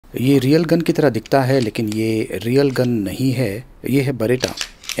ये real gun की तरह दिखता है, लेकिन ये रियल गन नहीं है। ये है बरेटा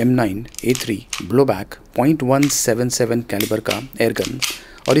M9A3 ब्लोबैक .177 कैलिबर का एयरगन,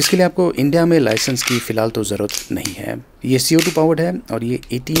 और इसके लिए आपको इंडिया में लाइसेंस की फ़िलहाल तो ज़रूरत नहीं है। ये CO2 पावर्ड है और ये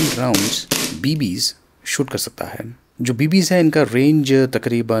 18 राउंड्स BBs शूट कर सकता है। जो BBs है इनका रेंज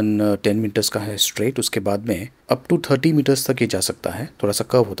तकरीबन 10 मीटर्स का है स्ट्रेट, उसके बाद में अप टू 30 मीटर्स तक ये जा सकता है, थोड़ा सा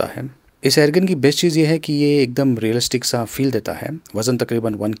कर्व होता है। इस एयरगन की बेस्ट चीज़ ये है कि ये एकदम रियलिस्टिक सा फील देता है। वज़न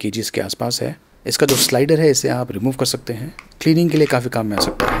तकरीबन 1 kg के आसपास है। इसका जो स्लाइडर है इसे आप रिमूव कर सकते हैं, क्लीनिंग के लिए काफ़ी काम में आ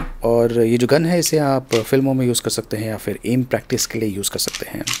सकता है। और ये जो गन है इसे आप फिल्मों में यूज़ कर सकते हैं या फिर एम प्रैक्टिस के लिए यूज़ कर सकते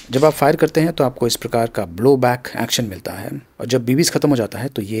हैं। जब आप फायर करते हैं तो आपको इस प्रकार का ब्लो बैक एक्शन मिलता है, और जब BBs ख़त्म हो जाता है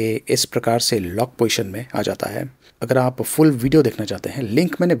तो ये इस प्रकार से लॉक पोजीशन में आ जाता है। अगर आप फुल वीडियो देखना चाहते हैं,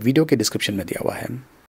 लिंक मैंने वीडियो के डिस्क्रिप्शन में दिया हुआ है।